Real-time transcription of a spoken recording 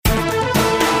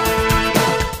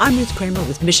I'm Ruth Kramer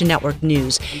with Mission Network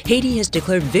News. Haiti has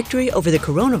declared victory over the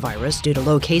coronavirus due to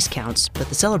low case counts, but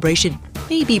the celebration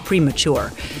may be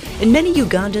premature. And many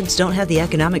Ugandans don't have the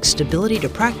economic stability to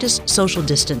practice social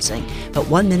distancing. But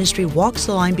one ministry walks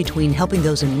the line between helping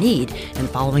those in need and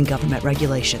following government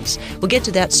regulations. We'll get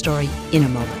to that story in a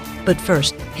moment. But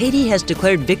first, Haiti has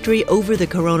declared victory over the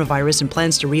coronavirus and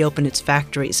plans to reopen its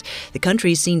factories. The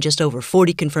country's seen just over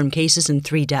 40 confirmed cases and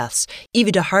 3 deaths.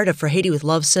 Eva DeHart of For Haiti with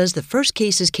Love says the first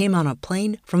cases came on a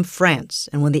plane from France,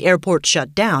 and when the airport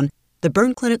shut down, the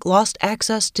burn clinic lost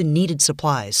access to needed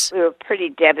supplies. We were pretty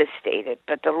devastated,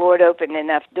 but the Lord opened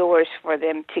enough doors for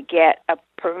them to get a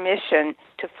permission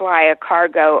to fly a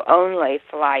cargo-only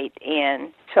flight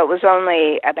in. So it was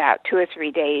only about 2 or 3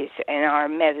 days, and our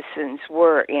medicines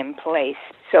were in place.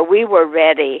 So we were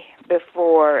ready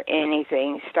before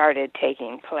anything started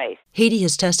taking place. Haiti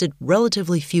has tested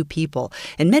relatively few people,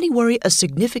 and many worry a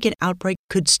significant outbreak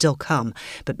could still come.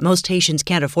 But most Haitians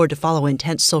can't afford to follow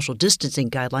intense social distancing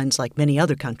guidelines like many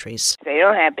other countries. They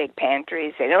don't have big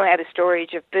pantries, they don't have a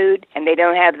storage of food, and they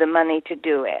don't have the money to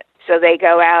do it. So they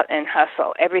go out and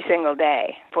hustle every single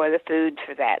day for the food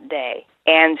for that day.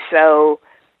 And so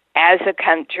as a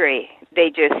country, they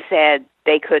just said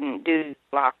they couldn't do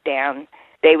lockdown.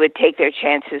 They would take their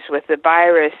chances with the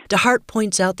virus. DeHart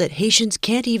points out that Haitians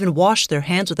can't even wash their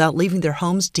hands without leaving their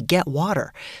homes to get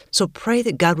water. So pray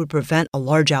that God would prevent a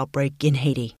large outbreak in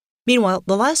Haiti. Meanwhile,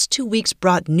 the last 2 weeks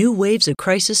brought new waves of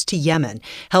crisis to Yemen.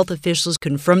 Health officials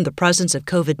confirmed the presence of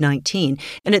COVID-19,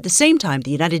 and at the same time,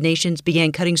 the United Nations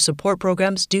began cutting support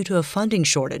programs due to a funding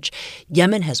shortage.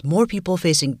 Yemen has more people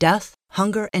facing death,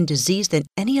 hunger, and disease than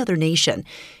any other nation.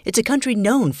 It's a country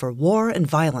known for war and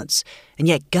violence, and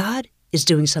yet God is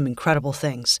doing some incredible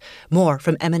things. More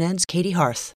from MNN's Katie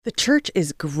Harth. The church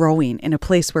is growing in a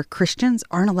place where Christians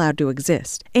aren't allowed to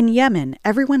exist. In Yemen,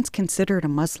 everyone's considered a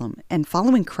Muslim, and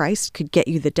following Christ could get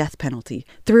you the death penalty.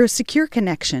 Through a secure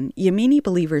connection, Yemeni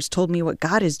believers told me what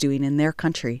God is doing in their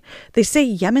country. They say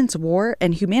Yemen's war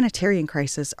and humanitarian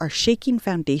crisis are shaking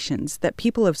foundations that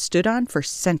people have stood on for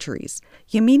centuries.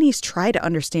 Yemenis try to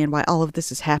understand why all of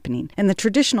this is happening, and the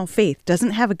traditional faith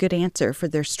doesn't have a good answer for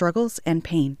their struggles and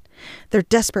pain. They're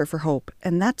desperate for hope,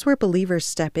 and that's where believers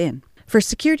step in. For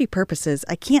security purposes,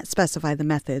 I can't specify the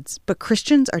methods, but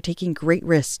Christians are taking great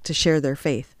risks to share their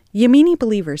faith. Yemeni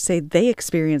believers say they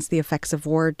experience the effects of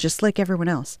war just like everyone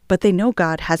else, but they know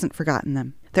God hasn't forgotten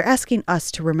them. They're asking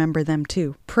us to remember them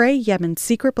too. Pray Yemen's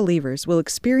secret believers will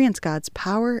experience God's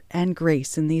power and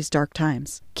grace in these dark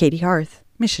times. Katie Harth,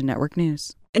 Mission Network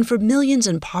News. And for millions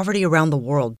in poverty around the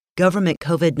world, government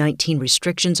COVID-19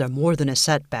 restrictions are more than a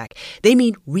setback. They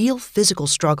mean real physical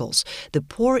struggles. The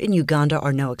poor in Uganda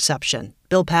are no exception.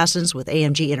 Bill Passons with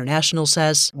AMG International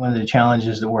says, one of the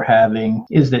challenges that we're having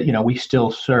is that, we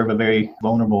still serve a very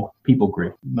vulnerable people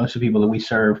group. Most of the people that we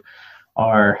serve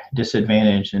are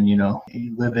disadvantaged and,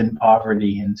 live in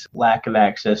poverty and lack of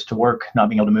access to work, not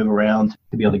being able to move around,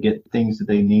 to be able to get things that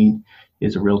they need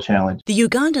is a real challenge. The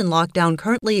Ugandan lockdown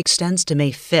currently extends to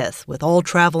May 5th, with all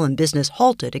travel and business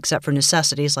halted except for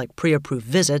necessities like pre-approved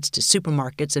visits to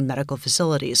supermarkets and medical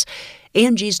facilities.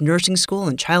 AMG's nursing school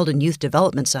and child and youth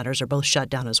development centers are both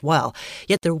shut down as well,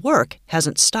 yet their work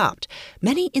hasn't stopped.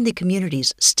 Many in the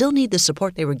communities still need the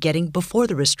support they were getting before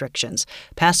the restrictions.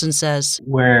 Passon says,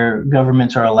 where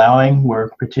governments are allowing,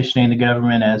 we're petitioning the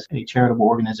government as a charitable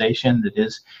organization that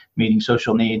is meeting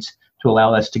social needs to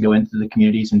allow us to go into the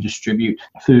communities and distribute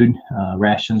food,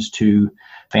 rations to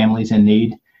families in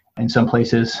need. In some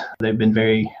places, they've been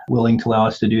very willing to allow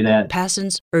us to do that.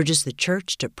 Passons urges the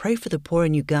church to pray for the poor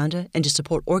in Uganda and to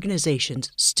support organizations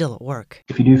still at work.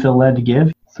 If you do feel led to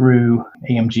give, through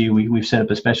AMG, we've set up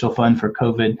a special fund for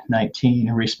COVID-19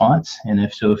 response. And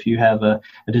if you have a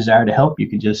desire to help, you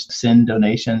can just send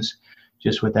donations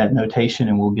just with that notation,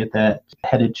 and we'll get that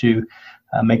headed to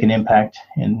make an impact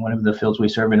in one of the fields we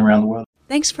serve in around the world.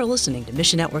 Thanks for listening to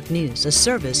Mission Network News, a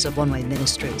service of One Way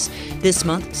Ministries. This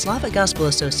month, Slavic Gospel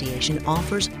Association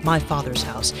offers My Father's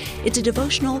House. It's a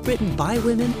devotional written by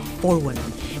women for women,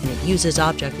 and it uses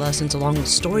object lessons along with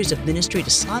stories of ministry to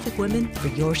Slavic women for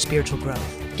your spiritual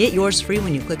growth. Get yours free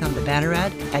when you click on the banner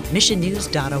ad at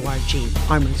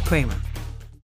missionnews.org. I'm Ruth Kramer.